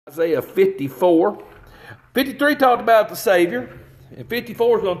Isaiah 54. 53 talked about the Savior, and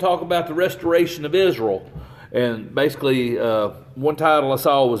 54 is going to talk about the restoration of Israel. And basically, one title I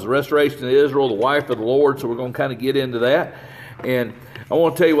saw was the restoration of Israel, the wife of the Lord, so we're going to kind of get into that. And I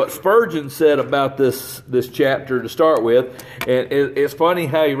want to tell you what Spurgeon said about this chapter to start with. And it's funny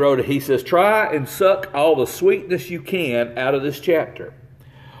how he wrote it. He says, "Try and suck all the sweetness you can out of this chapter.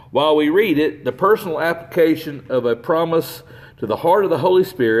 While we read it, the personal application of a promise to the heart of the Holy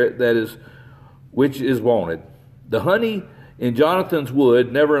Spirit which is wanted. The honey in Jonathan's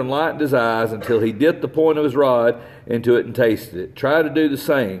wood never enlightened his eyes until he dipped the point of his rod into it and tasted it. Try to do the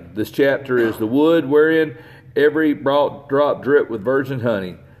same. This chapter is the wood wherein every drop drip with virgin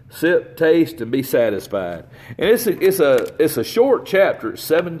honey. Sip, taste, and be satisfied." And it's a short chapter. It's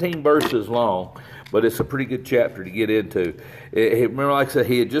 17 verses long, but it's a pretty good chapter to get into. Remember, like I said,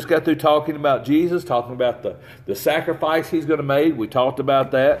 he had just got through talking about Jesus, talking about the sacrifice he's going to make. We talked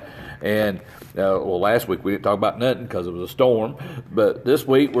about that. And, last week we didn't talk about nothing because it was a storm. But this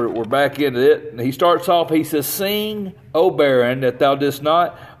week we're back into it. And he starts off, he says, "Sing, O barren, that thou didst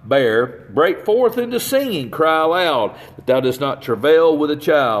not bear. Break forth into singing, cry aloud, that thou didst not travail with a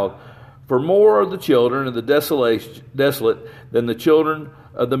child. For more are the children of the desolate than the children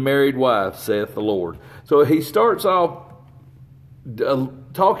of the married wife, saith the Lord." So he starts off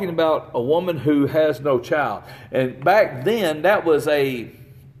talking about a woman who has no child. And back then, that was a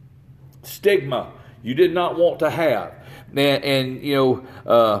stigma you did not want to have. And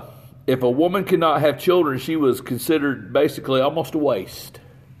if a woman could not have children, she was considered basically almost a waste.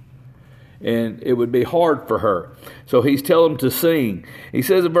 And it would be hard for her. So he's telling them to sing. He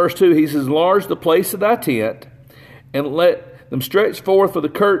says in verse 2, he says, "Enlarge the place of thy tent, and let them stretch forth for the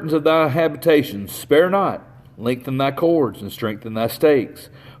curtains of thy habitation. Spare not, lengthen thy cords, and strengthen thy stakes.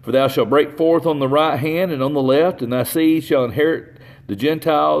 For thou shalt break forth on the right hand and on the left, and thy seed shall inherit the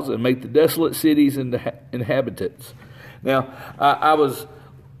Gentiles, and make the desolate cities into inhabitants." Now, I was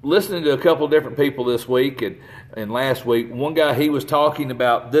listening to a couple of different people this week and last week. One guy, he was talking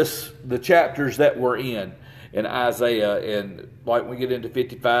about the chapters that we're in Isaiah, and like we get into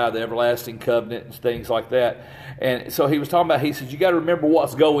 55, the everlasting covenant and things like that. And so he was talking about, he says, you got to remember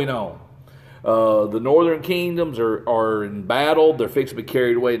what's going on. The northern kingdoms are in battle. They're fixing to be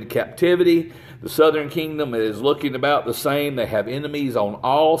carried away into captivity. The southern kingdom is looking about the same. They have enemies on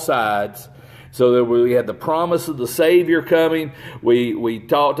all sides. So we had the promise of the Savior coming. We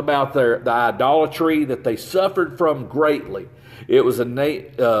talked about the idolatry that they suffered from greatly. It was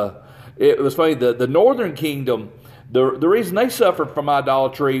it was funny. The northern kingdom, the reason they suffered from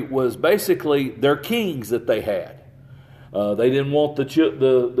idolatry was basically their kings that they had. They didn't want the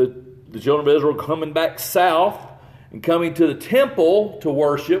children of Israel coming back south and coming to the temple to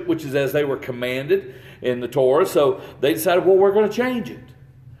worship, which is as they were commanded in the Torah. So they decided, well, we're going to change it.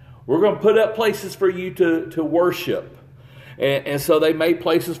 We're going to put up places for you to worship. And so they made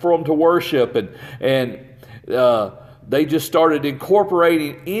places for them to worship. And they just started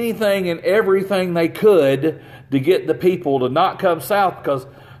incorporating anything and everything they could to get the people to not come south, because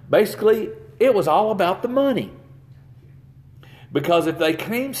basically it was all about the money. Because if they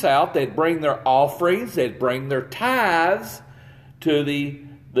came south, they'd bring their offerings, they'd bring their tithes to the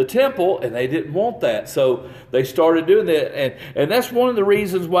temple, and they didn't want that. So they started doing that. And that's one of the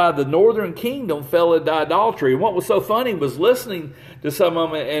reasons why the northern kingdom fell into idolatry. And what was so funny was listening to some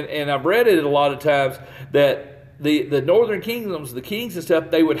of them, and I've read it a lot of times, that the northern kingdoms, the kings and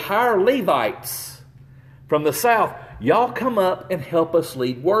stuff, they would hire Levites from the south. Y'all come up and help us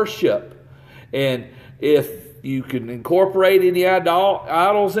lead worship. And if you can incorporate any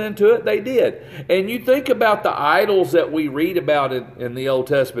idols into it, they did. And you think about the idols that we read about in the Old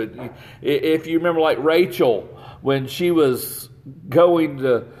Testament. If you remember, like Rachel, when she was coming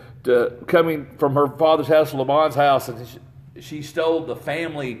from her father's house to Laban's house, and she stole the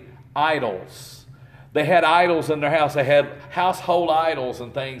family idols. They had idols in their house. They had household idols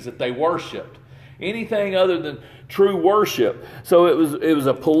and things that they worshipped. Anything other than true worship. So it was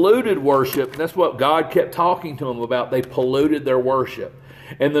a polluted worship. And that's what God kept talking to them about. They polluted their worship.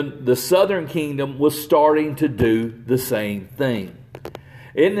 And the southern kingdom was starting to do the same thing.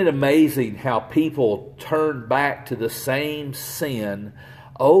 Isn't it amazing how people turn back to the same sin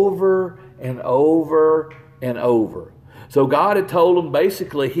over and over and over? So God had told them,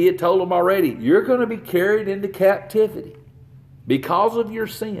 basically, He had told them already, you're going to be carried into captivity because of your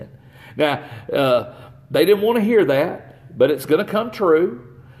sin. Now, they didn't want to hear that, but it's going to come true.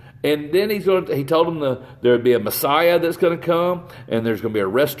 And then he told them there would be a Messiah that's going to come, and there's going to be a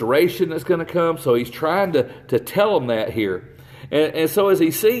restoration that's going to come. So he's trying to tell them that here. And so as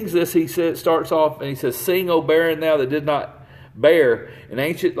he sings this, starts off and he says, "Sing, O barren, thou that did not bear. In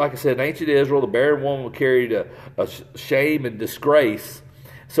ancient, like I said, in ancient Israel, the barren woman carried a shame and disgrace.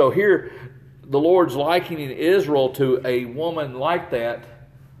 So here, the Lord's likening Israel to a woman like that,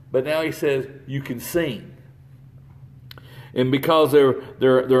 but now he says, you can sing. And because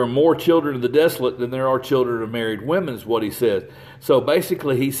there are more children of the desolate than there are children of married women, is what he says. So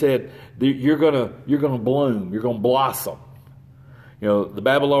basically, he said you're gonna bloom, you're gonna blossom. You know, the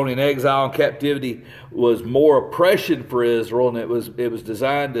Babylonian exile and captivity was more oppression for Israel, and it was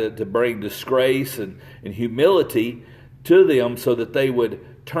designed to bring disgrace and humility to them, so that they would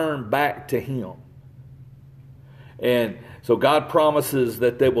turn back to Him. And so God promises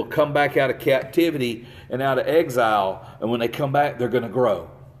that they will come back out of captivity and out of exile, and when they come back, they're going to grow.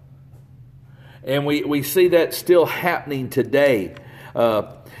 And we see that still happening today.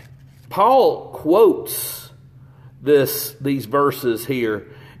 Paul quotes these verses here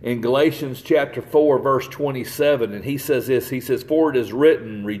in Galatians chapter 4, verse 27, and he says this, he says, "For it is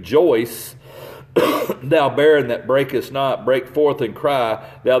written, rejoice, thou barren that breakest not, break forth and cry,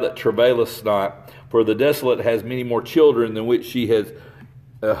 thou that travailest not. For the desolate has many more children than which she has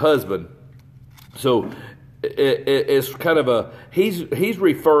a husband." So it's kind of he's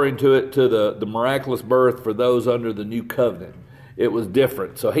referring to it to the miraculous birth for those under the new covenant. It was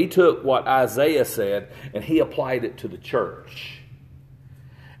different. So he took what Isaiah said and he applied it to the church.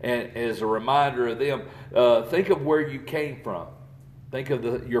 And as a reminder of them, think of where you came from. Think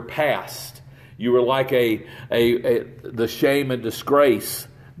of your past. You were like the shame and disgrace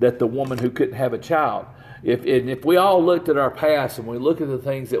that the woman who couldn't have a child. If we all looked at our past and we look at the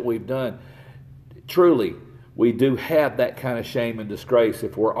things that we've done, truly, we do have that kind of shame and disgrace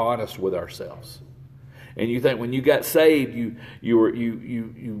if we're honest with ourselves. And you think when you got saved,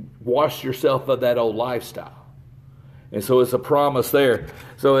 you washed yourself of that old lifestyle. And so it's a promise there.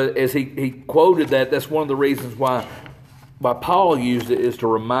 So as he quoted that's one of the reasons why Paul used it, is to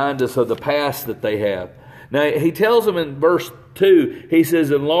remind us of the past that they have. Now, he tells them in verse 2, he says,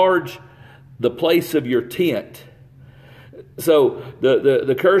 "Enlarge the place of your tent." So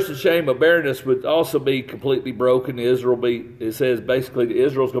the curse and shame of barrenness would also be completely broken. It says basically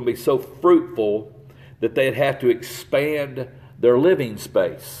Israel's going to be so fruitful that they'd have to expand their living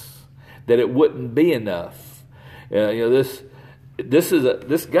space, that it wouldn't be enough. This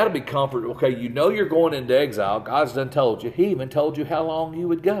got to be comfort. Okay, you know you're going into exile. God's done told you. He even told you how long you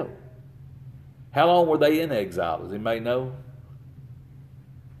would go. How long were they in exile? Does anybody know?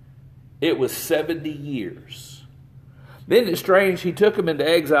 It was 70 years. Then it's strange, he took them into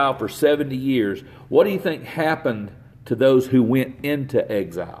exile for 70 years. What do you think happened to those who went into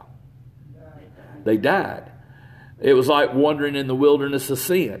exile? They died. It was like wandering in the wilderness of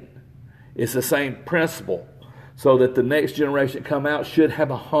sin. It's the same principle. So that the next generation that come out should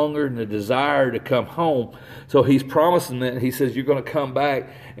have a hunger and a desire to come home. So he's promising that. He says you're going to come back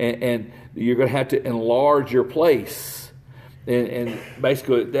and you're going to have to enlarge your place. And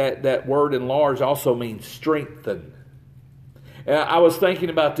basically that word enlarge also means strengthen. And I was thinking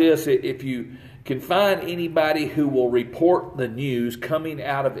about this. If you can find anybody who will report the news coming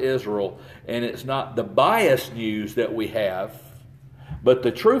out of Israel, and it's not the biased news that we have, but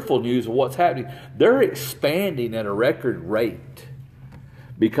the truthful news of what's happening, they're expanding at a record rate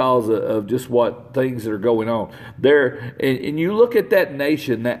because of just what things that are going on. And you look at that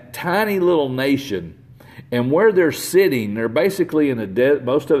nation, that tiny little nation, and where they're sitting, they're basically in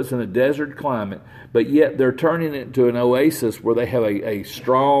most of it's in a desert climate, but yet they're turning it into an oasis where they have a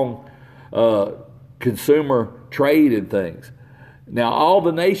strong consumer trade in things. Now, all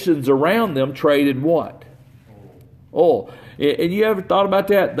the nations around them traded what? Oil. And you ever thought about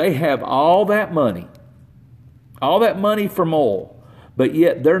that? They have all that money from oil, but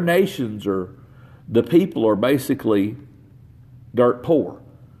yet their nations the people are basically dirt poor.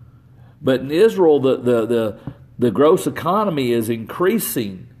 But in Israel, the gross economy is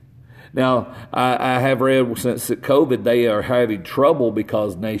increasing. Now, I have read since COVID, they are having trouble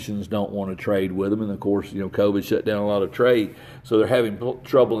because nations don't want to trade with them. And of course, COVID shut down a lot of trade. So they're having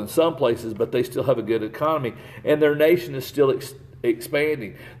trouble in some places, but they still have a good economy. And their nation is still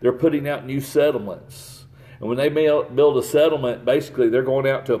expanding. They're putting out new settlements. And when they build a settlement, basically they're going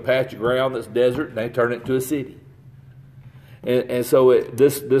out to a patch of ground that's desert and they turn it into a city. And so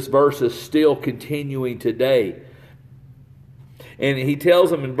this verse is still continuing today. And he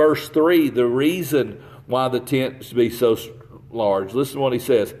tells them in verse 3 the reason why the tent should be so large. Listen to what he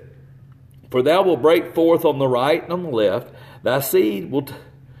says. "For thou wilt break forth on the right and on the left. Thy seed will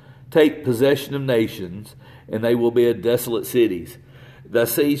take possession of nations, and they will be a desolate cities. Thy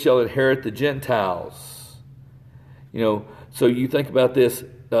seed shall inherit the Gentiles." So you think about this.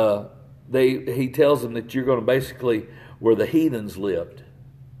 He tells them that you're going to basically where the heathens lived.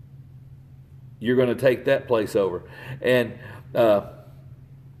 You're going to take that place over. And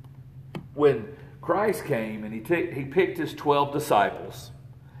when Christ came and he picked his 12 disciples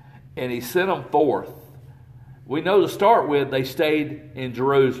and he sent them forth, we know to start with they stayed in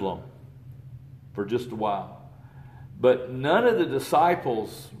Jerusalem for just a while. But none of the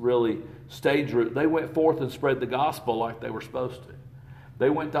disciples really stayed. They went forth and spread the gospel like they were supposed to. They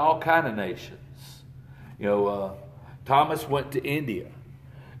went to all kind of nations. Thomas went to India.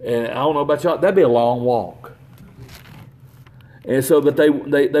 And I don't know about y'all, that'd be a long walk. And so, but they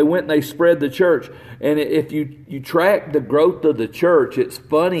went and they spread the church. And if you track the growth of the church, it's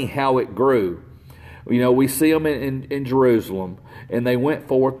funny how it grew. We see them in Jerusalem, and they went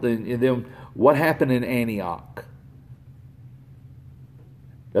forth, and then what happened in Antioch?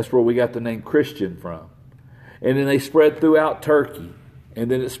 That's where we got the name Christian from. And then they spread throughout Turkey,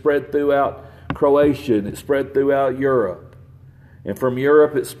 and then it spread throughout Croatia, and it spread throughout Europe. And from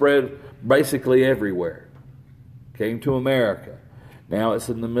Europe, it spread basically everywhere. Came to America. Now it's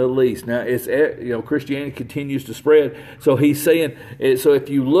in the Middle East. Now it's Christianity continues to spread. So he's saying, so if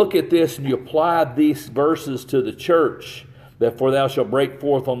you look at this and you apply these verses to the church, that for thou shalt break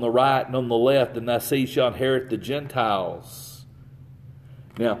forth on the right and on the left, and thy seed shall inherit the Gentiles.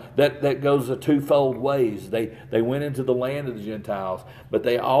 Now that goes a twofold ways. They went into the land of the Gentiles, but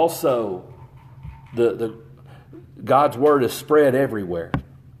they also the God's word is spread everywhere.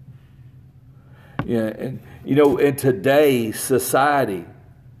 Yeah, and in today's society,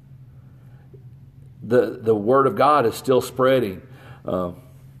 the word of God is still spreading.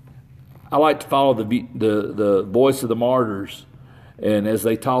 I like to follow the voice of the martyrs, and as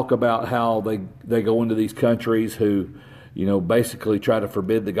they talk about how they go into these countries who, basically try to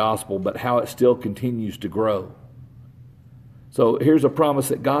forbid the gospel, but how it still continues to grow. So here's a promise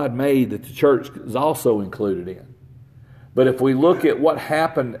that God made that the church is also included in. But if we look at what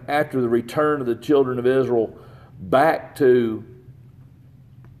happened after the return of the children of Israel back to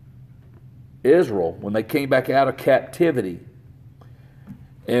Israel, when they came back out of captivity,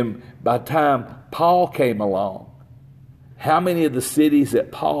 and by the time Paul came along, how many of the cities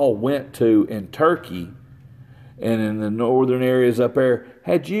that Paul went to in Turkey and in the northern areas up there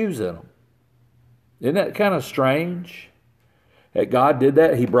had Jews in them? Isn't that kind of strange that God did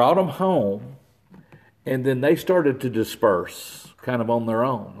that? He brought them home, and then they started to disperse kind of on their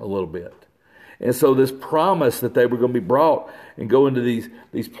own a little bit. And so this promise that they were going to be brought and go into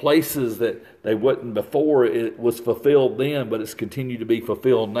these places that they wasn't before, it was fulfilled then, but it's continued to be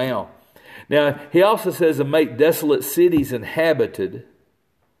fulfilled now. Now, he also says to make desolate cities inhabited.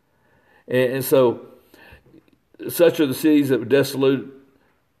 And so such are the cities that were destitute,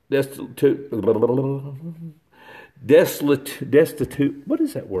 what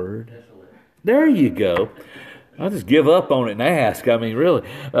is that word? Desolate. There you go. I'll just give up on it and ask. I mean, really.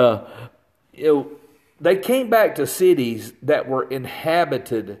 They came back to cities that were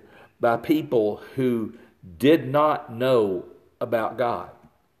inhabited by people who did not know about God.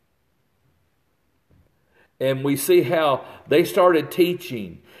 And we see how they started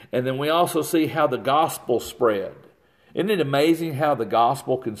teaching. And then we also see how the gospel spread. Isn't it amazing how the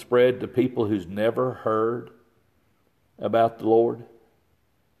gospel can spread to people who's never heard about the Lord?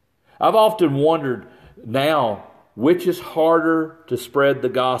 I've often wondered now, which is harder to spread the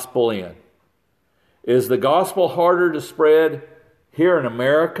gospel in? Is the gospel harder to spread here in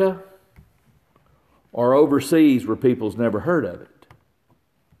America or overseas where people's never heard of it?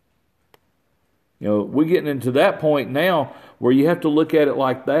 We're getting into that point now where you have to look at it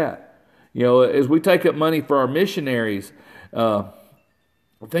like that. As we take up money for our missionaries,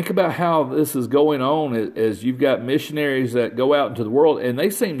 think about how this is going on as you've got missionaries that go out into the world, and they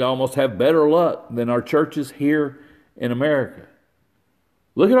seem to almost have better luck than our churches here in America.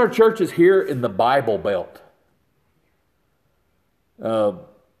 Look at our churches here in the Bible Belt. When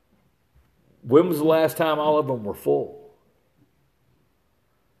was the last time all of them were full?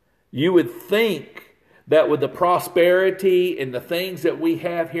 You would think that with the prosperity and the things that we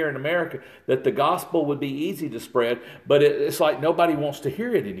have here in America, that the gospel would be easy to spread, but it's like nobody wants to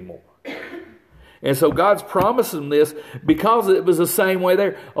hear it anymore. And so God's promising this because it was the same way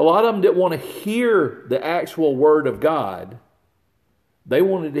there. A lot of them didn't want to hear the actual word of God. They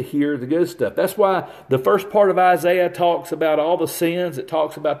wanted to hear the good stuff. That's why the first part of Isaiah talks about all the sins. It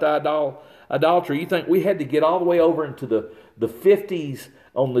talks about the idolatry. You think we had to get all the way over into the 50s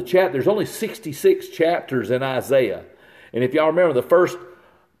on the chapter. There's only 66 chapters in Isaiah. And if y'all remember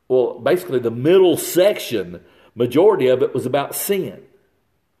basically the middle section, majority of it was about sin.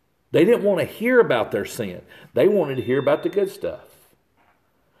 They didn't want to hear about their sin. They wanted to hear about the good stuff.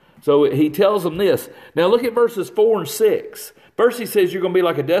 So he tells them this. Now look at verses 4 and 6. First he says you're going to be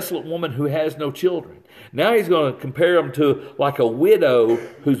like a desolate woman who has no children. Now he's going to compare them to like a widow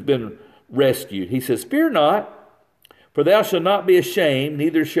who's been rescued. He says, fear not, for thou shalt not be ashamed,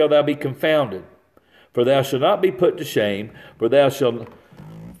 neither shalt thou be confounded. For thou shalt not be put to shame, for thou shalt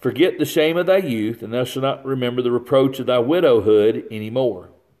forget the shame of thy youth, and thou shalt not remember the reproach of thy widowhood any more.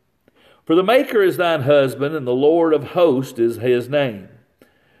 For the Maker is thine husband, and the Lord of hosts is his name.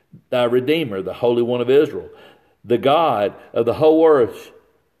 Thy Redeemer, the Holy One of Israel, the God of the whole earth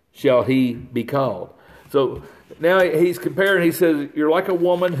shall he be called. So now he's comparing, he says, you're like a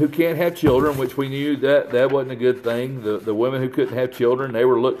woman who can't have children, which we knew that wasn't a good thing. The women who couldn't have children, they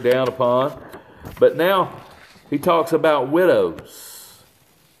were looked down upon. But now he talks about widows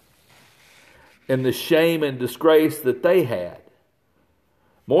and the shame and disgrace that they had.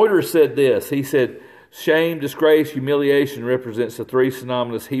 Moiter said this. He said, shame, disgrace, humiliation represents the three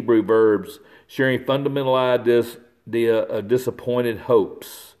synonymous Hebrew verbs sharing fundamental ideas of disappointed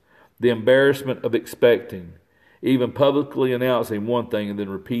hopes, the embarrassment of expecting, even publicly announcing one thing and then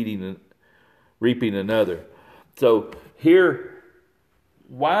reaping another. So here,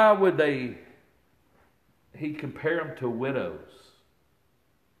 why would he compare them to widows?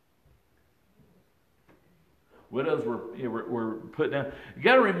 Widows were put down. You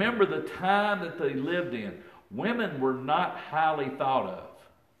got to remember the time that they lived in. Women were not highly thought of.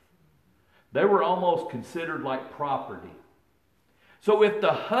 They were almost considered like property. So if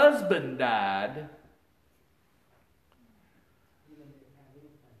the husband died,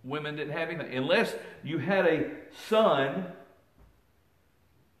 women didn't have anything. Unless you had a son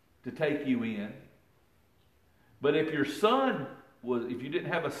to take you in. But if your son if you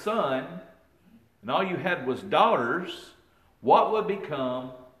didn't have a son, and all you had was daughters, what would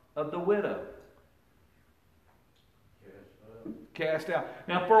become of the widow? Cast out.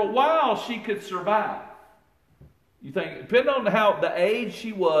 Now, for a while, she could survive. You think, depending on the age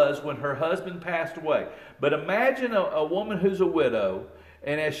she was when her husband passed away. But imagine a woman who's a widow,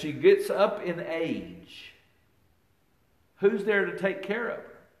 and as she gets up in age, who's there to take care of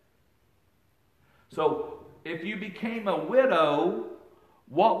her? So, if you became a widow,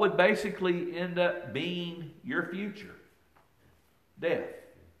 what would basically end up being your future? Death.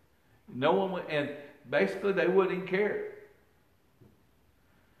 No one would, and basically they wouldn't care.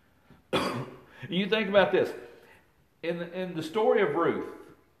 You think about this. In the story of Ruth,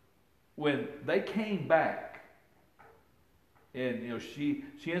 when they came back, and she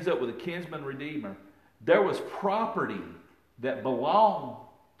ends up with a kinsman redeemer, there was property that belonged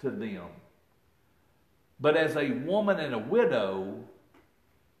to them. But as a woman and a widow,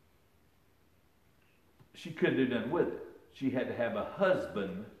 she couldn't do nothing with it. She had to have a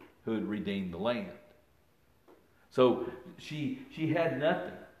husband who had redeemed the land. So she had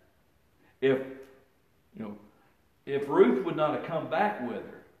nothing. If Ruth would not have come back with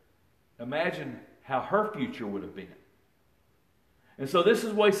her, imagine how her future would have been. And so this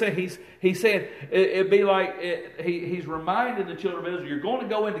is what he's saying. He's saying it'd be like he's reminding the children of Israel, you're going to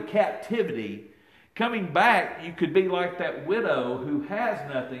go into captivity. Coming back, you could be like that widow who has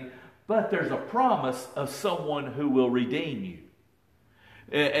nothing, but there's a promise of someone who will redeem you.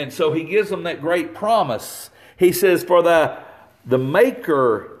 And so he gives them that great promise. He says, for the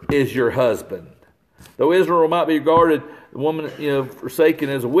Maker is your husband. Though Israel might be regarded, the woman forsaken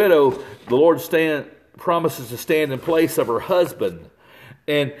as a widow, the Lord promises to stand in place of her husband.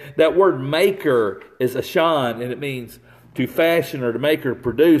 And that word maker is ashan, and it means to fashion or to make or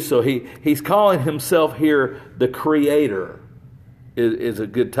produce. So he's calling himself here the Creator. Is a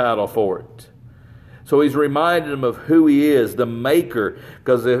good title for it. So he's reminding them of who he is, the Maker.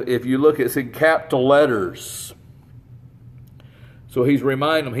 Because if you look, it's in capital letters. So he's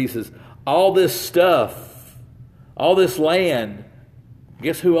reminding them, he says, all this stuff, all this land,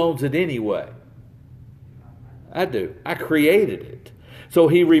 guess who owns it anyway? I do. I created it. So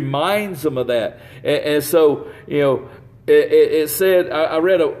he reminds them of that. And so, it said, I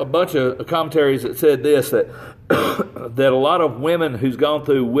read a bunch of commentaries that said this, that that a lot of women who's gone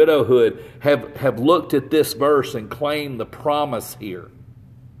through widowhood have looked at this verse and claimed the promise here.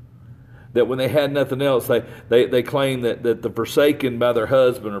 That when they had nothing else, they claimed that the forsaken by their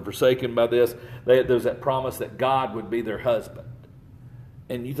husband or forsaken by this, there's that promise that God would be their husband.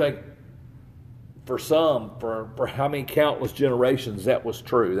 And you think, for some, for how many countless generations that was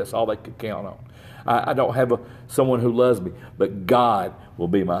true. That's all they could count on. I don't have someone who loves me, but God will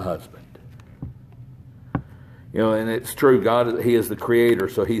be my husband. And it's true. God, he is the creator,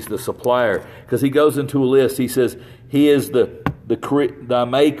 so he's the supplier. Because he goes into a list. He says, he is the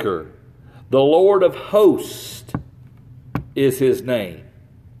Maker. The Lord of hosts is his name.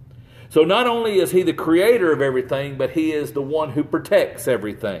 So not only is he the creator of everything, but he is the one who protects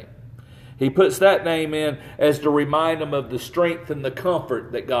everything. He puts that name in as to remind them of the strength and the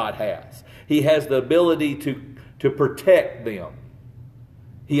comfort that God has. He has the ability to protect them.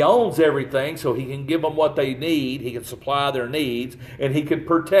 He owns everything, so he can give them what they need. He can supply their needs, and he can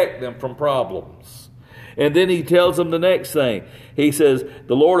protect them from problems. And then he tells them the next thing. He says,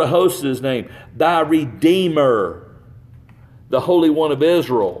 the Lord of hosts is his name, thy Redeemer, the Holy One of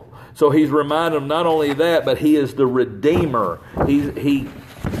Israel. So he's reminding them not only of that, but he is the Redeemer. He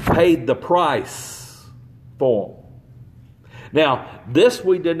paid the price for them. Now, this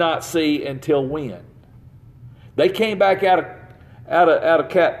we did not see until when? They came back out of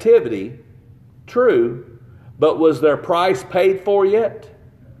captivity, true, but was their price paid for yet?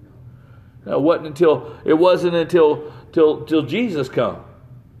 No, it wasn't until Jesus come.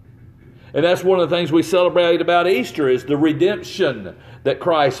 And that's one of the things we celebrate about Easter is the redemption that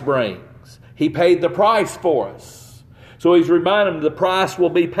Christ brings. He paid the price for us. So he's reminding them the price will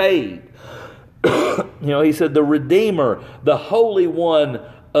be paid. He said the Redeemer, the Holy One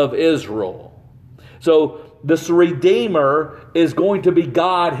of Israel. So this Redeemer is going to be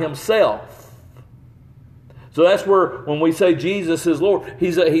God himself. So that's where when we say Jesus is Lord,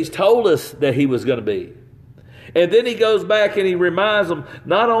 he's told us that he was going to be. And then he goes back and he reminds them,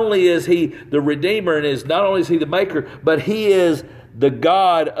 not only is he the Redeemer and not only is he the Maker, but he is the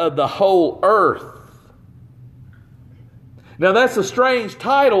God of the whole earth. Now that's a strange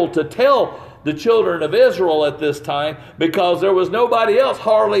title to tell the children of Israel at this time, because there was nobody else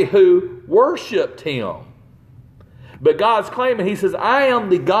hardly who worshiped him. But God's claiming, he says, I am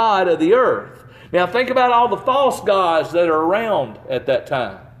the God of the earth. Now think about all the false gods that are around at that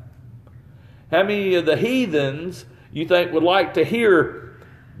time. How many of the heathens you think would like to hear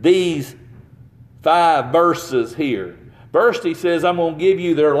these 5 verses here? First he says, I'm going to give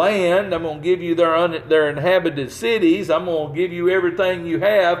you their land. I'm going to give you their inhabited cities. I'm going to give you everything you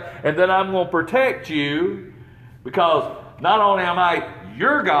have. And then I'm going to protect you, because not only am I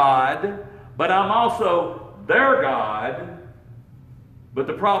your God, but I'm also their God. But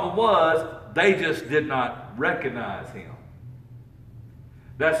the problem was, they just did not recognize him.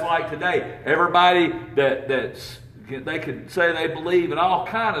 That's like today. Everybody that's they could say they believe in all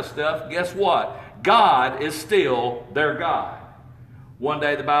kind of stuff. Guess what? God is still their God. One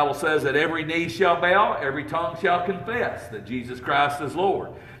day the Bible says that every knee shall bow, every tongue shall confess that Jesus Christ is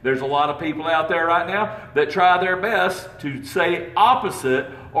Lord. There's a lot of people out there right now that try their best to say opposite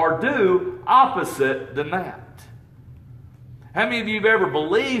or do opposite than that. How many of you have ever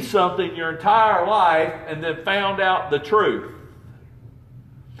believed something your entire life and then found out the truth?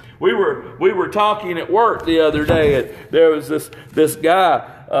 We were talking at work the other day, and there was this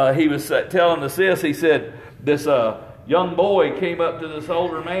guy. He was telling us this. He said this young boy came up to this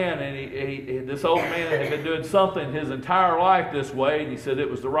older man, and this older man had been doing something his entire life this way, and he said it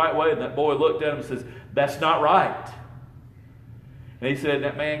was the right way. And that boy looked at him and says, "That's not right." And he said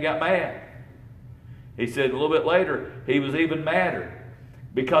that man got mad. He said a little bit later he was even madder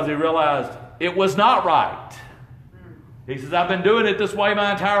because he realized it was not right. He says, I've been doing it this way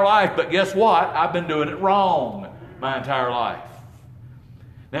my entire life, but guess what? I've been doing it wrong my entire life.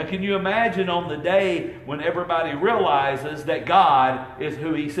 Now, can you imagine on the day when everybody realizes that God is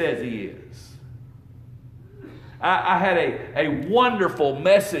who he says he is? I had a wonderful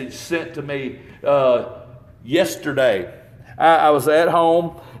message sent to me yesterday. I was at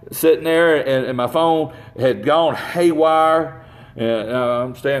home sitting there, and my phone had gone haywire. And I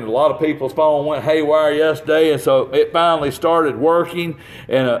understand a lot of people's phone went haywire yesterday, and so it finally started working.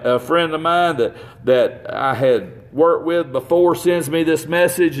 And a friend of mine that I had worked with before sends me this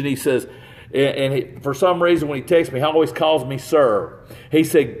message, and he says, for some reason when he texts me, he always calls me sir. He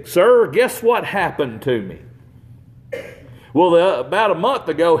said, "Sir, guess what happened to me?" Well, about a month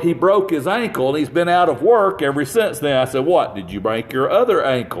ago, he broke his ankle, and he's been out of work ever since then. I said, "What, did you break your other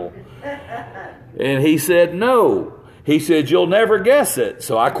ankle?" And he said, "No." He said, "You'll never guess it."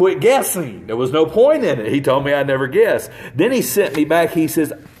 So I quit guessing. There was no point in it. He told me I'd never guess. Then he sent me back. He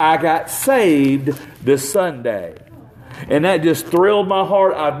says, "I got saved this Sunday." And that just thrilled my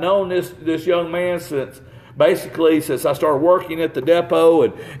heart. I've known this young man since I started working at the depot,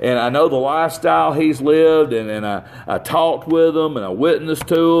 and I know the lifestyle he's lived, and I talked with him, and I witnessed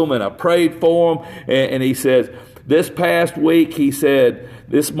to him, and I prayed for him. And he says, this past week, he said,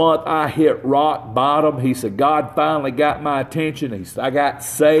 this month I hit rock bottom. He said, God finally got my attention. He said, I got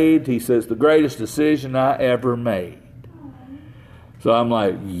saved. He says, the greatest decision I ever made. So I'm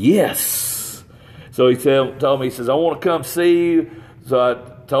like, yes. So he told me, he says, I want to come see you. So I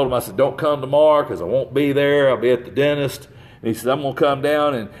told him, I said, don't come tomorrow because I won't be there. I'll be at the dentist. he said, I'm going to come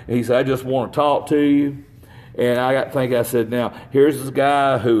down, and he said, I just want to talk to you. And I said, now, here's this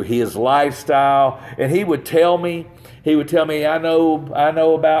guy who his lifestyle, and he would tell me, I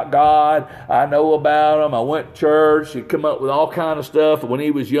know about God, I know about him, I went to church, he'd come up with all kind of stuff when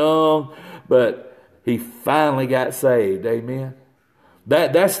he was young, but he finally got saved, amen.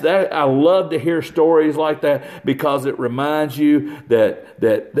 That's I love to hear stories like that, because it reminds you that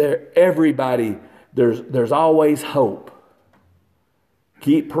there's always hope.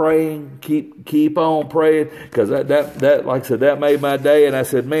 Keep praying, keep on praying, because that like I said, that made my day, and I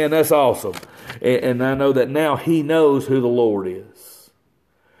said, man, that's awesome. And I know that now he knows who the Lord is.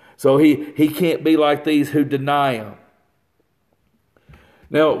 So he can't be like these who deny him.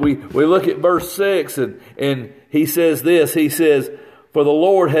 Now we look at verse 6, and he says this, he says, for the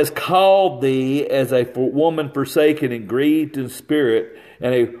Lord has called thee as a woman forsaken and grieved in spirit,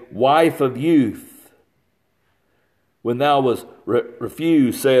 and a wife of youth, when thou was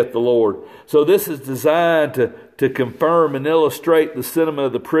refused, saith the Lord. So this is designed to confirm and illustrate the sentiment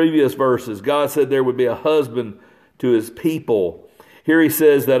of the previous verses. God said there would be a husband to his people. Here he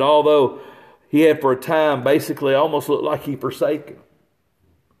says that although he had for a time basically almost looked like he forsaken.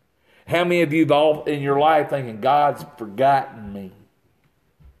 How many of you all in your life thinking, God's forgotten me?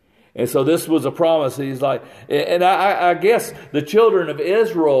 And so this was a promise. He's like, and I guess the children of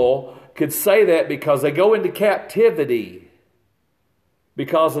Israel could say that because they go into captivity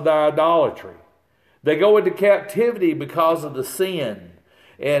because of their idolatry. They go into captivity because of the sin.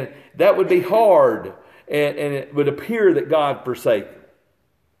 And that would be hard. And it would appear that God forsaken.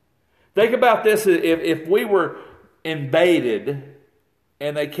 Think about this. If we were invaded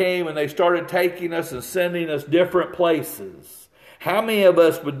and they came and they started taking us and sending us different places, how many of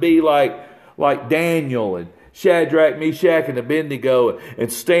us would be like Daniel and Shadrach, Meshach, and Abednego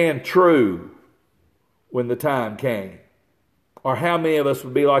and stand true when the time came? Or how many of us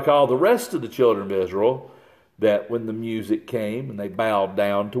would be like all the rest of the children of Israel, that when the music came and they bowed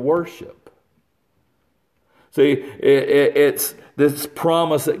down to worship? See, it's this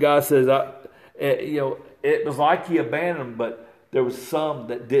promise that God says, it was like he abandoned them, but there was some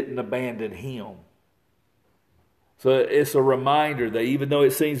that didn't abandon him. So it's a reminder that even though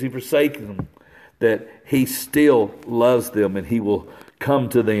it seems he forsaken them, that he still loves them and he will come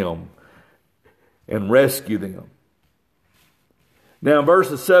to them and rescue them. Now in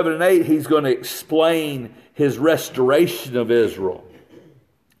verses 7 and 8, he's going to explain his restoration of Israel.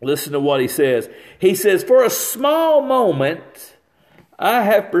 Listen to what he says. He says, for a small moment I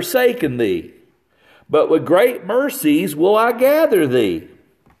have forsaken thee, but with great mercies will I gather thee.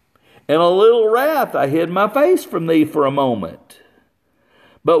 In a little wrath I hid my face from thee for a moment.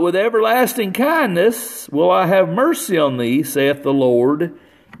 But with everlasting kindness will I have mercy on thee, saith the Lord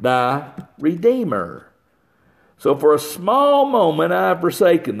thy Redeemer. So for a small moment I have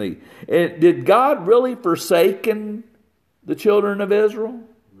forsaken thee. And did God really forsaken the children of Israel?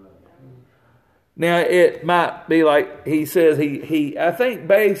 Now it might be like he says, I think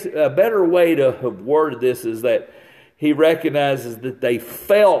a better way to have worded this is that he recognizes that they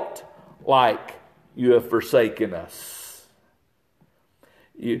felt like you have forsaken us.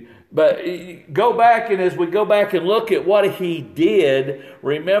 But go back, and as we go back and look at what he did,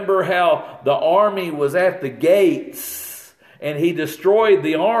 remember how the army was at the gates and he destroyed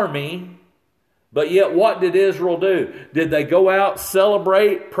the army. But yet what did Israel do? Did they go out,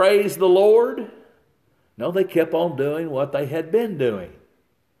 celebrate, praise the Lord? No, they kept on doing what they had been doing.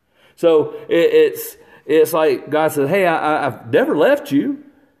 So it's like God said, hey, I've never left you.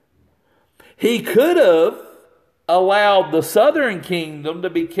 He could have allowed the southern kingdom to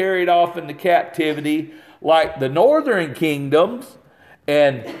be carried off into captivity like the northern kingdoms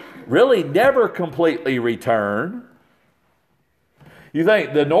and really never completely return. You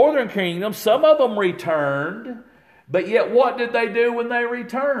think the northern kingdom, some of them returned, but yet what did they do when they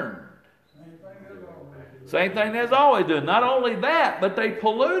returned? Same thing as always do. Not only that, but they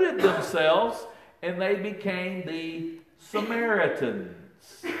polluted themselves and they became the Samaritans.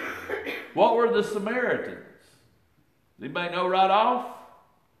 What were the Samaritans? Anybody know right off?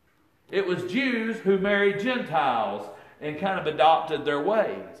 It was Jews who married Gentiles and kind of adopted their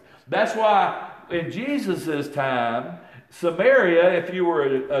ways. That's why in Jesus' time, Samaria, if you were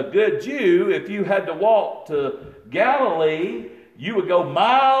a good Jew, if you had to walk to Galilee, you would go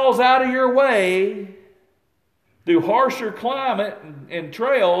miles out of your way through harsher climate and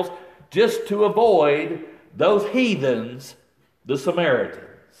trails just to avoid those heathens, the Samaritans.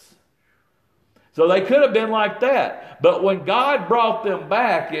 So they could have been like that. But when God brought them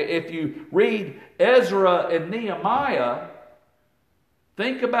back, if you read Ezra and Nehemiah,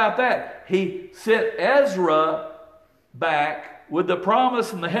 think about that. He sent Ezra back with the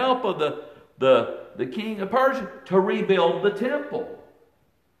promise and the help of the king of Persia to rebuild the temple.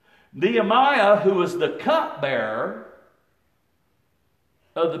 Nehemiah, who was the cupbearer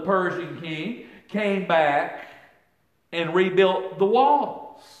of the Persian king, came back and rebuilt the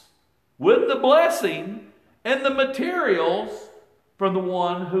walls with the blessing and the materials from the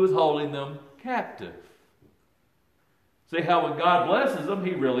one who was holding them captive. See how when God blesses them,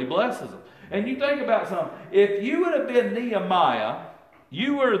 He really blesses them. And you think about something. If you would have been Nehemiah,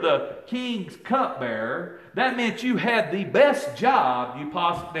 you were the king's cupbearer, that meant you had the best job you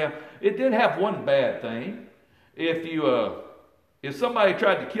possibly have. It did have one bad thing. If somebody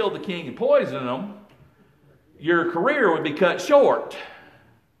tried to kill the king and poison him, your career would be cut short.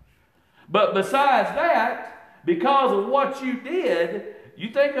 But besides that, because of what you did, you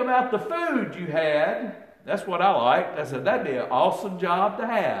think about the food you had. That's what I liked. I said, that'd be an awesome job to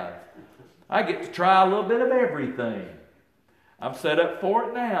have. I get to try a little bit of everything. I'm set up for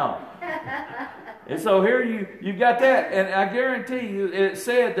it now. And so here you've got that. And I guarantee you, it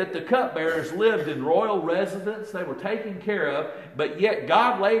said that the cupbearers lived in royal residence. They were taken care of. But yet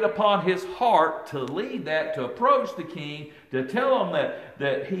God laid upon his heart to lead that, to approach the king, to tell him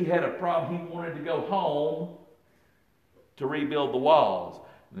that he had a problem. He wanted to go home to rebuild the walls.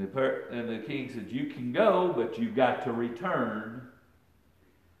 And the king said, you can go, but you've got to return.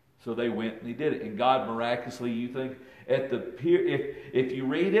 So they went and they did it. And God miraculously, you think, if you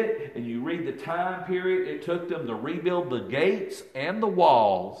read it and you read the time period it took them to rebuild the gates and the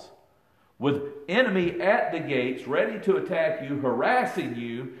walls with enemy at the gates ready to attack you, harassing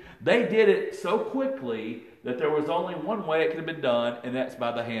you, they did it so quickly that there was only one way it could have been done, and that's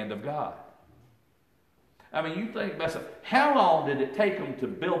by the hand of God. I mean, you think about something. How long did it take them to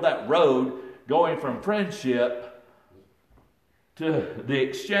build that road going from Friendship to the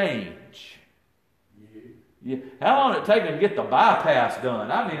Exchange? Yeah. How long did it take them to get the bypass done?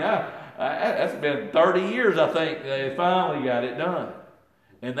 I mean, that's been 30 years, I think, they finally got it done.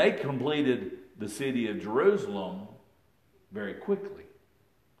 And they completed the city of Jerusalem very quickly.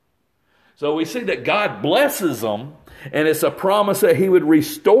 So we see that God blesses them, and it's a promise that he would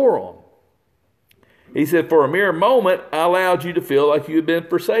restore them. He said, for a mere moment, I allowed you to feel like you had been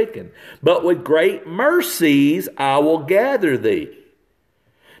forsaken. But with great mercies, I will gather thee.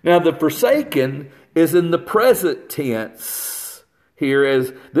 Now, the forsaken is in the present tense here.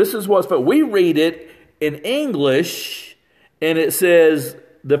 As this is what's, but we read it in English, and it says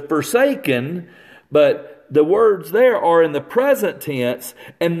the forsaken, but the words there are in the present tense,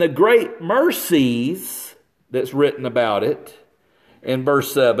 and the great mercies that's written about it. In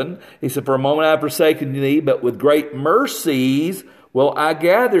verse 7, he said, for a moment I have forsaken thee, but with great mercies will I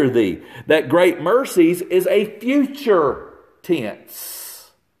gather thee. That great mercies is a future tense.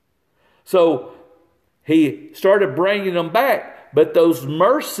 So he started bringing them back, but those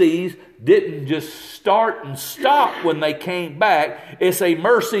mercies didn't just start and stop when they came back. It's a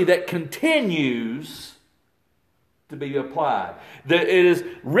mercy that continues to be applied. It is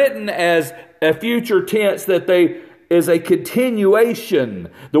written as a future tense that they is a continuation.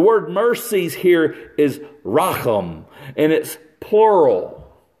 The word mercies here is racham, and it's plural.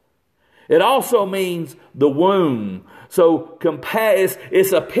 It also means the womb. So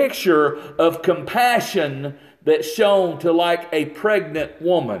it's a picture of compassion that's shown to like a pregnant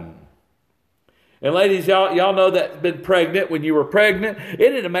woman. And ladies, y'all know that's been pregnant when you were pregnant.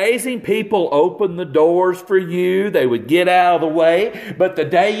 Isn't it amazing? People opened the doors for you. They would get out of the way. But the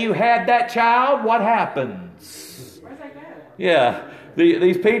day you had that child, what happens? Yeah,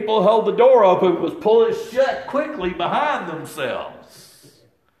 these people hold the door open, was pull it shut quickly behind themselves.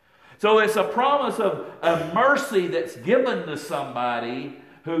 So it's a promise of a mercy that's given to somebody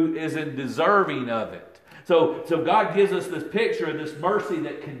who isn't deserving of it. So God gives us this picture of this mercy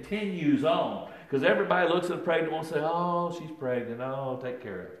that continues on. Because everybody looks at a pregnant woman and says, oh, she's pregnant, oh, take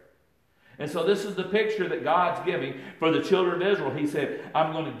care of her. And so this is the picture that God's giving for the children of Israel. He said,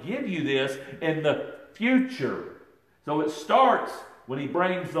 I'm going to give you this in the future. So it starts when he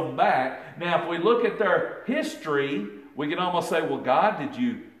brings them back. Now, if we look at their history, we can almost say, well, God, did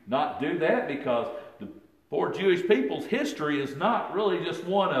you not do that? Because the poor Jewish people's history is not really just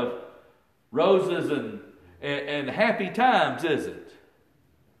one of roses and happy times, is it?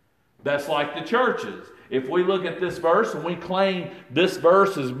 That's like the churches. If we look at this verse and we claim this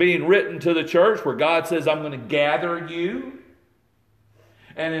verse is being written to the church where God says, I'm going to gather you,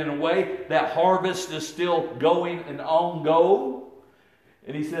 and in a way, that harvest is still going and on go.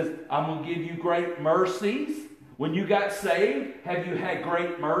 And he says, I'm going to give you great mercies. When you got saved, have you had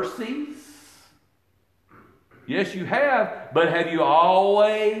great mercies? Yes, you have. But have you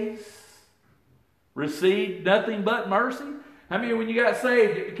always received nothing but mercy? I mean, when you got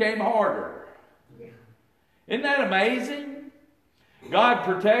saved, it became harder. Isn't that amazing? God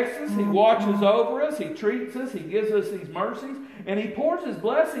protects us. He watches over us. He treats us. He gives us these mercies. And He pours His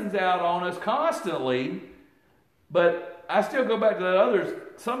blessings out on us constantly. But I still go back to that others.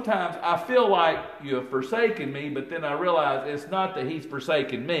 Sometimes I feel like you have forsaken me, but then I realize it's not that He's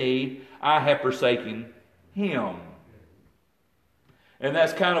forsaken me. I have forsaken Him. And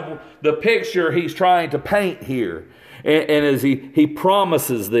that's kind of the picture He's trying to paint here. And as he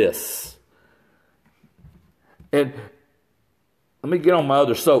promises this. And let me get on my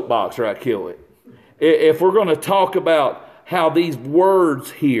other soapbox or I kill it. If we're going to talk about how these words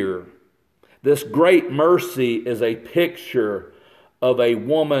here, this great mercy is a picture of a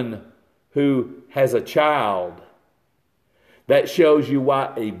woman who has a child, that shows you why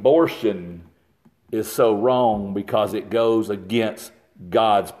abortion is so wrong, because it goes against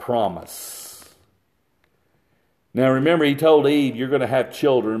God's promise. Now remember, He told Eve, you're going to have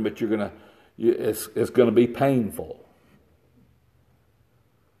children, but it's going to be painful.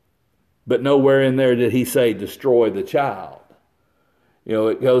 But nowhere in there did He say destroy the child. You know,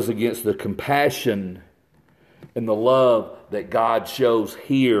 it goes against the compassion and the love that God shows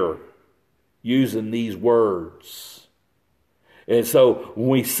here using these words. And so when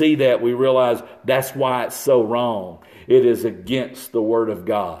we see that, we realize that's why it's so wrong. It is against the Word of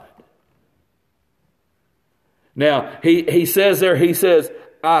God. Now, he says there, he says,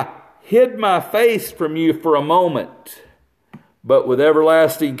 I hid my face from you for a moment, but with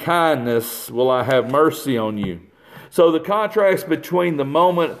everlasting kindness will I have mercy on you. So the contrast between the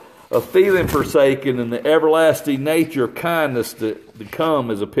moment of feeling forsaken and the everlasting nature of kindness to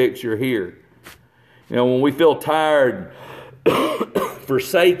come is a picture here. You know, when we feel tired,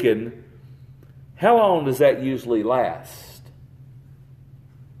 forsaken, how long does that usually last?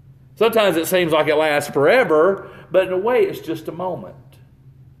 Sometimes it seems like it lasts forever, but in a way it's just a moment.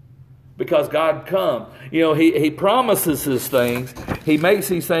 Because God comes. You know, He promises His things. He makes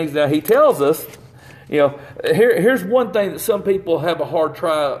these things. Now, He tells us, you know, here's one thing that some people have a hard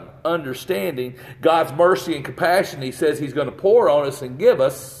time understanding. God's mercy and compassion, He says He's going to pour on us and give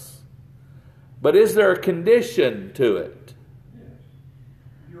us. But is there a condition to it?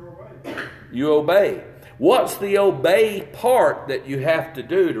 You obey. You obey. What's the obey part that you have to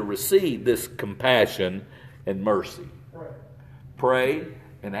do to receive this compassion and mercy? Pray. Pray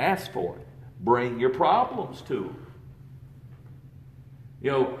and ask for it. Bring your problems to Him.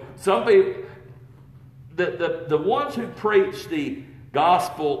 You know, some people, the ones who preach the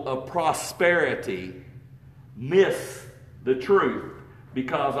gospel of prosperity miss the truth,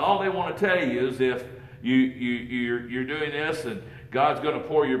 because all they want to tell you is if you're doing this and God's going to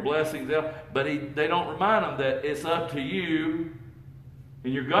pour your blessings out, but they don't remind them that it's up to you,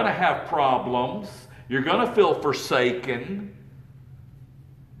 and you're going to have problems. You're going to feel forsaken,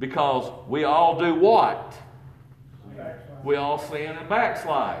 because we all do what? We all sin and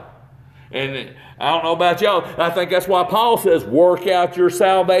backslide. And I don't know about y'all, I think that's why Paul says, work out your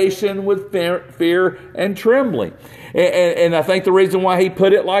salvation with fear and trembling. And I think the reason why he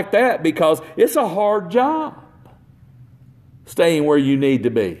put it like that, because it's a hard job staying where you need to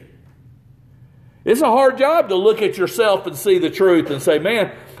be. It's a hard job to look at yourself and see the truth and say,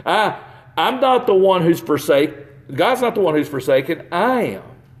 man, I'm not the one who's forsaken. God's not the one who's forsaken. I am.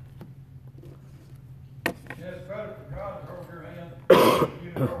 It's better for God to hold your hand.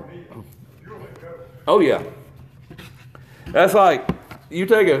 You know You'll let go. Oh, yeah. That's like, you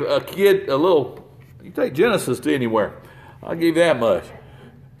take a kid, you take Genesis to anywhere. I'll give you that much.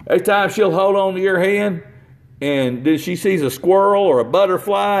 Every time she'll hold on to your hand, and then she sees a squirrel or a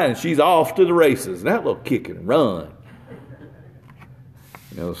butterfly, and she's off to the races. And that little kick and run.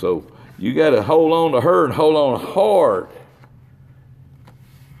 You know, so you got to hold on to her and hold on hard.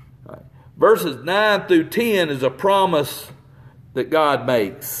 Right. Verses 9 through 10 is a promise that God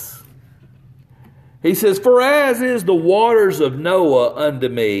makes. He says, for as is the waters of Noah unto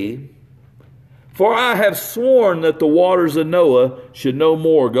me, for I have sworn that the waters of Noah should no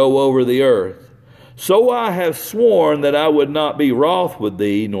more go over the earth. So I have sworn that I would not be wroth with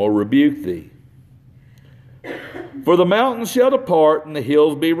thee, nor rebuke thee. For the mountains shall depart, and the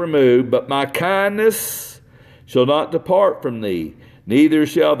hills be removed, but my kindness shall not depart from thee, neither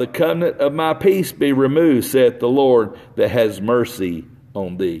shall the covenant of my peace be removed, saith the Lord that has mercy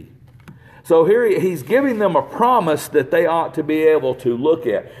on thee. So here he's giving them a promise that they ought to be able to look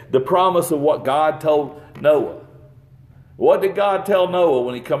at. The promise of what God told Noah. What did God tell Noah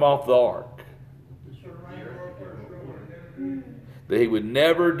when he come off the ark? That he would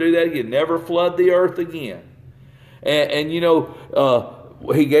never do that again, never flood the earth again. And you know,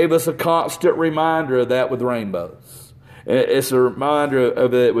 He gave us a constant reminder of that with rainbows. It's a reminder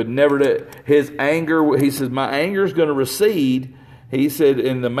of it would never, his anger, he says, my anger is going to recede. He said,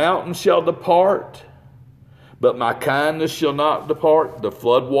 and the mountains shall depart, but my kindness shall not depart. The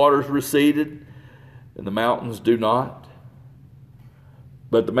flood waters receded, and the mountains do not.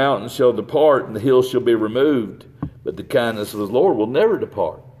 But the mountains shall depart, and the hills shall be removed, but the kindness of the Lord will never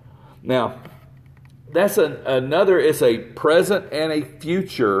depart. Now, that's another, it's a present and a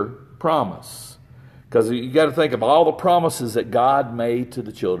future promise. Because you got to think of all the promises that God made to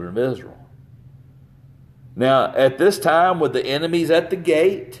the children of Israel. Now, at this time, with the enemies at the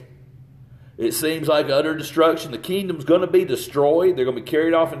gate, it seems like utter destruction. The kingdom's going to be destroyed. They're going to be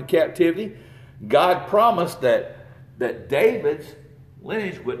carried off into captivity. God promised that David's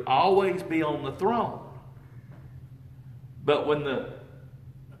lineage would always be on the throne. But when the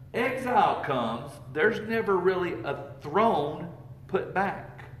exile comes, there's never really a throne put back.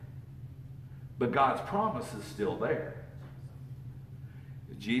 But God's promise is still there.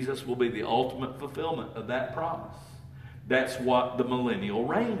 Jesus will be the ultimate fulfillment of that promise. That's what the millennial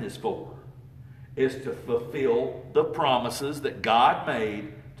reign is for, is to fulfill the promises that God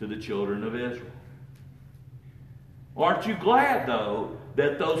made to the children of Israel. Aren't you glad, though,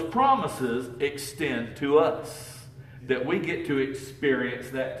 that those promises extend to us, that we get to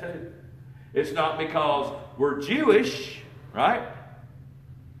experience that too? It's not because we're Jewish, right?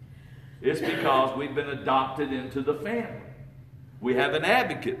 It's because we've been adopted into the family. We have an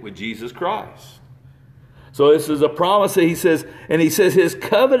advocate with Jesus Christ. So this is a promise that he says, and he says his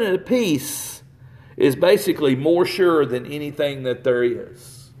covenant of peace is basically more sure than anything that there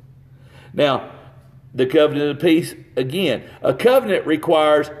is. Now, the covenant of peace, again, a covenant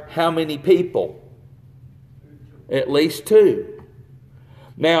requires how many people? At least two.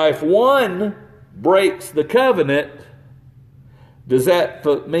 Now, if one breaks the covenant, does that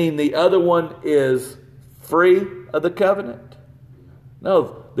mean the other one is free of the covenant?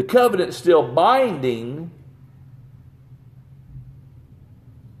 No, the covenant's still binding.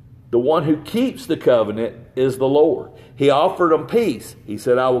 The one who keeps the covenant is the Lord. He offered them peace. He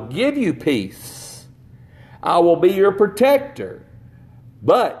said, I will give you peace. I will be your protector.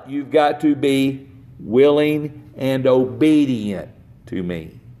 But you've got to be willing and obedient to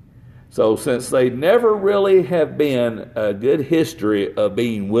me. So since they never really have been a good history of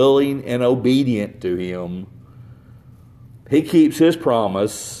being willing and obedient to him, he keeps his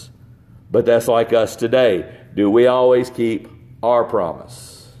promise, but that's like us today. Do we always keep our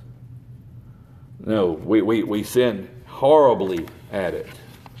promise? No, we sin horribly at it.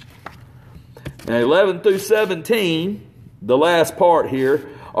 Now 11 through 17, the last part here,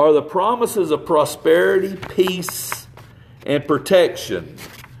 are the promises of prosperity, peace, and protection.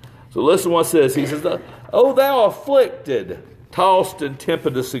 So listen to what it says. He says, O thou afflicted, tossed and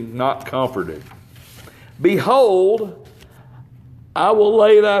tempest and not comforted. Behold, I will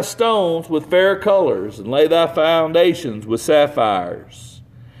lay thy stones with fair colors, and lay thy foundations with sapphires.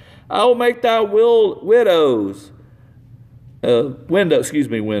 I will make thy windows of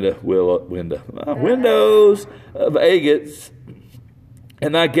agates,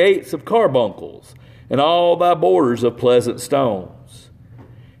 and thy gates of carbuncles, and all thy borders of pleasant stones.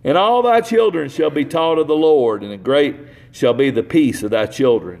 And all thy children shall be taught of the Lord, and great shall be the peace of thy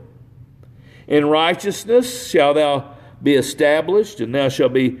children. In righteousness shalt thou be established, and thou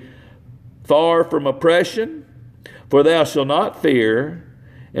shalt be far from oppression, for thou shalt not fear,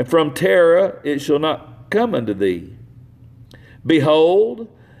 and from terror it shall not come unto thee. Behold,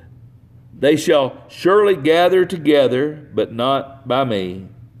 they shall surely gather together, but not by me.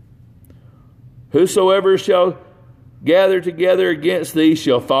 Whosoever shall gather together against thee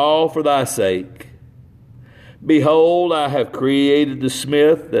shall fall for thy sake. Behold, I have created the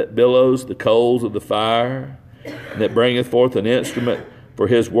smith that billows the coals of the fire, and that bringeth forth an instrument for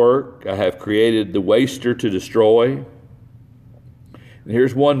his work. I have created the waster to destroy. And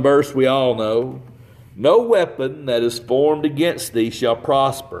here's one verse we all know. No weapon that is formed against thee shall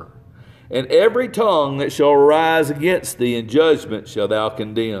prosper, and every tongue that shall arise against thee in judgment shall thou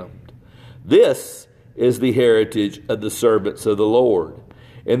condemn. This is the heritage of the servants of the Lord,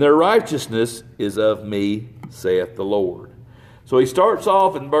 and their righteousness is of me, saith the Lord. So he starts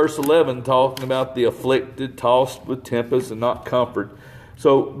off in verse 11 talking about the afflicted, tossed with tempest and not comfort.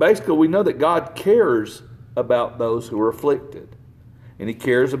 So basically we know that God cares about those who are afflicted, and he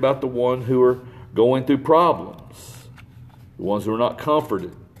cares about the one who are going through problems, the ones who are not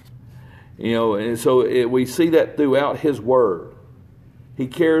comforted. You know, and so we see that throughout his word. He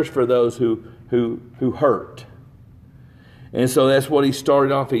cares for those who hurt. And so that's what he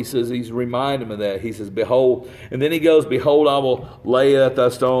started off. He says, he's reminding him of that. He says, behold. And then he goes, behold, I will lay at thy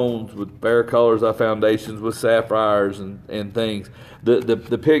stones with fair colors, thy foundations with sapphires and things.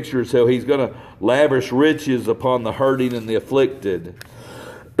 The picture, so he's going to lavish riches upon the hurting and the afflicted.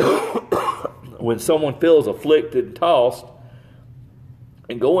 When someone feels afflicted and tossed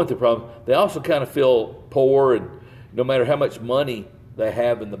and going through problems, they also kind of feel poor, and no matter how much money they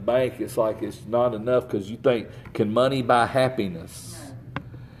have in the bank, it's like it's not enough, because you think, can money buy happiness?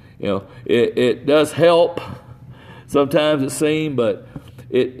 You know, it does help sometimes, it seems, but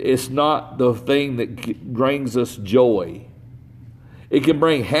it's not the thing that brings us joy. It can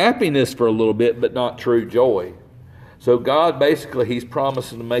bring happiness for a little bit, but not true joy. So God, basically, he's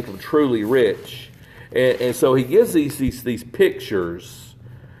promising to make them truly rich. And so he gives these pictures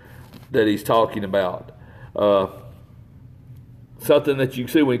that he's talking about. Something that you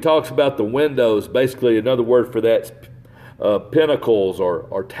see when he talks about the windows, basically another word for that's pinnacles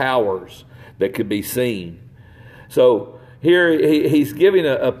or towers that could be seen. So here he's giving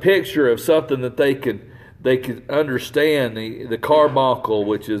a picture of something that they can understand, the carbuncle,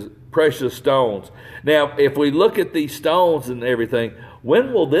 which is precious stones. Now, if we look at these stones and everything,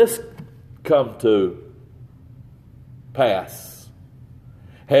 when will this come to pass?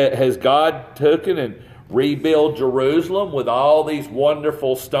 Has God taken and rebuilt Jerusalem with all these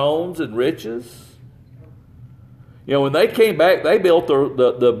wonderful stones and riches? You know, when they came back, they built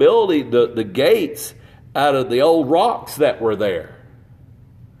the gates out of the old rocks that were there.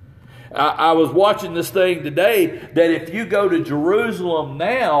 I was watching this thing today that if you go to Jerusalem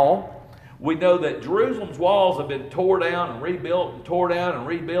now, we know that Jerusalem's walls have been tore down and rebuilt and tore down and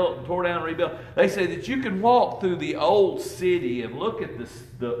rebuilt and tore down and rebuilt. They say that you can walk through the old city and look at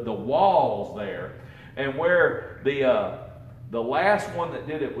the walls there, and where the last one that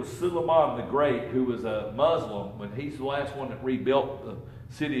did it was Suleiman the Great, who was a Muslim, when he's the last one that rebuilt the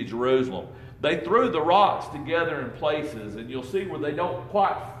city of Jerusalem. They threw the rocks together in places, and you'll see where they don't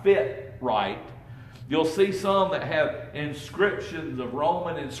quite fit right. You'll see some that have inscriptions of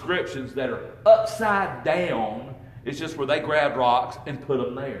Roman inscriptions that are upside down. It's just where they grabbed rocks and put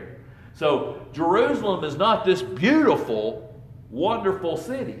them there. So Jerusalem is not this beautiful, wonderful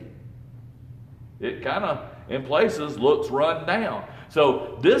city. It kind of, in places, looks run down.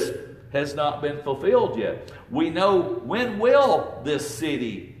 So this has not been fulfilled yet. We know, when will this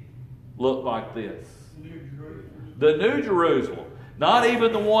city look like this? The New Jerusalem. Not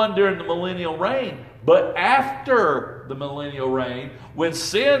even the one during the millennial reign, but after the millennial reign, when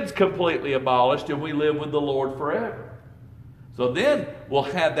sin's completely abolished and we live with the Lord forever. So then we'll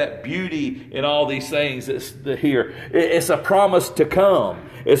have that beauty in all these things that's here. It's a promise to come.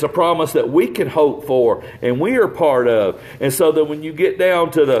 It's a promise that we can hope for and we are part of. And so that when you get down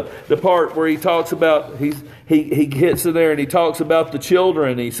to the part where he talks about, he gets in there and he talks about the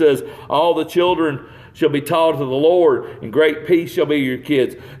children. He says, all the children shall be taught of the Lord, and great peace shall be your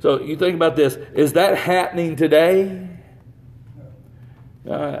kids. So you think about this. Is that happening today?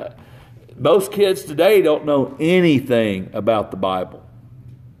 Most kids today don't know anything about the Bible.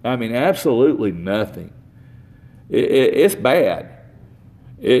 I mean, absolutely nothing. It's bad.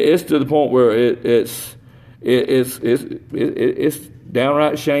 It's to the point where it's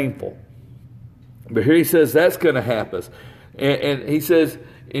downright shameful. But here he says that's going to happen, and he says,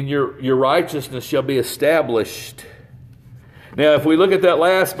 "In your righteousness shall be established." Now, if we look at that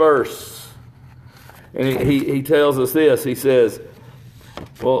last verse, and he tells us this, he says,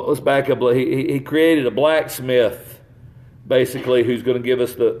 well, let's back up. He created a blacksmith, basically, who's going to give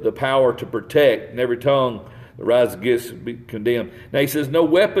us the power to protect, and every tongue that rises against us will be condemned. Now he says, no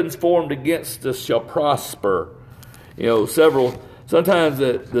weapons formed against us shall prosper. You know, sometimes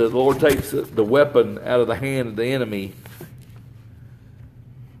the Lord takes the weapon out of the hand of the enemy,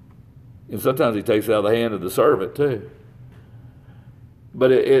 and sometimes he takes it out of the hand of the servant too.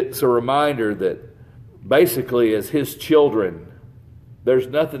 But it's a reminder that basically as his children, there's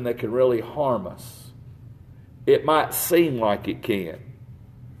nothing that can really harm us. It might seem like it can.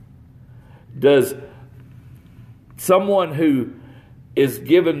 Does someone who is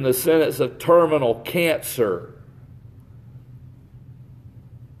given the sentence of terminal cancer,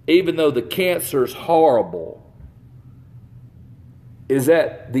 even though the cancer is horrible, is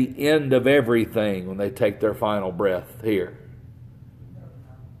that the end of everything when they take their final breath here?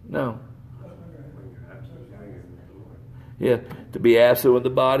 No. Yeah, to be absent with the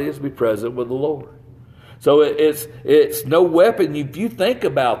body is to be present with the Lord. So it's no weapon. If you think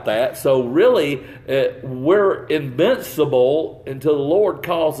about that, so really we're invincible until the Lord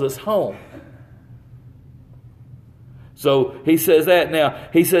calls us home. So he says that. Now,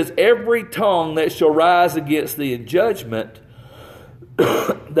 he says, every tongue that shall rise against thee in judgment,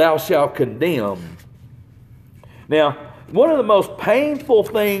 thou shalt condemn. Now, one of the most painful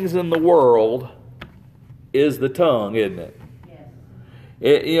things in the world is the tongue, isn't it?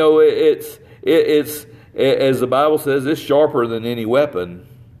 Yes. It's as the Bible says, it's sharper than any weapon.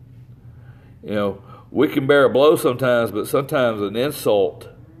 We can bear a blow sometimes, but sometimes an insult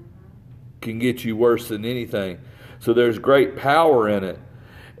can get you worse than anything. So there's great power in it.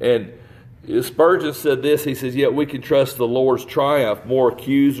 And Spurgeon said this, he says, yet we can trust the Lord's triumph, more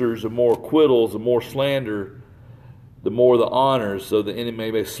accusers and more acquittals and more slander, the more the honors, so the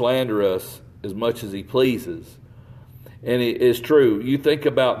enemy may slander us as much as he pleases. And it is true. You think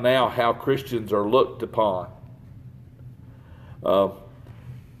about now how Christians are looked upon.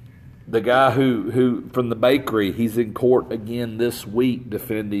 The guy who from the bakery, he's in court again this week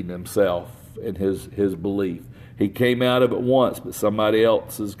defending himself and his belief. He came out of it once, but somebody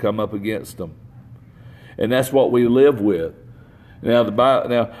else has come up against him. And that's what we live with. Now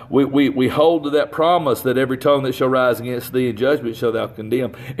we hold to that promise that every tongue that shall rise against thee in judgment shall thou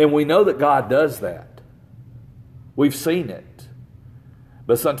condemn. And we know that God does that. We've seen it.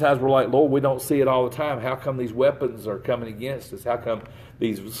 But sometimes we're like, Lord, we don't see it all the time. How come these weapons are coming against us? How come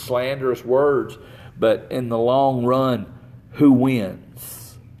these slanderous words? But in the long run, who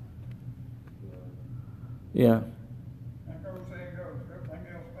wins? Yeah.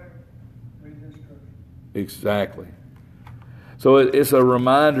 Exactly. So it's a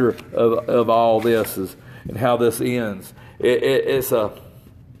reminder of all this and how this ends.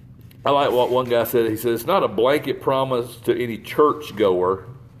 I like what one guy said. He said, it's not a blanket promise to any churchgoer,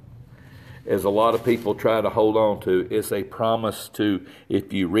 as a lot of people try to hold on to. It's a promise to,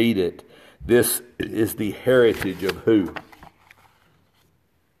 if you read it, this is the heritage of who?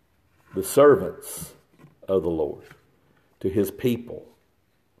 The servants of the Lord, to his people.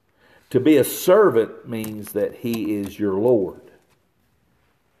 To be a servant means that he is your Lord.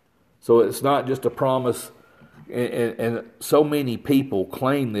 So it's not just a promise, and so many people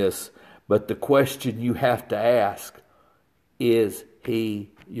claim this, but the question you have to ask, is he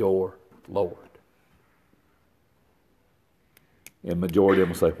your Lord? And majority of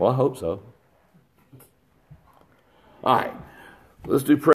them will say, well, I hope so. All right, let's do prayer.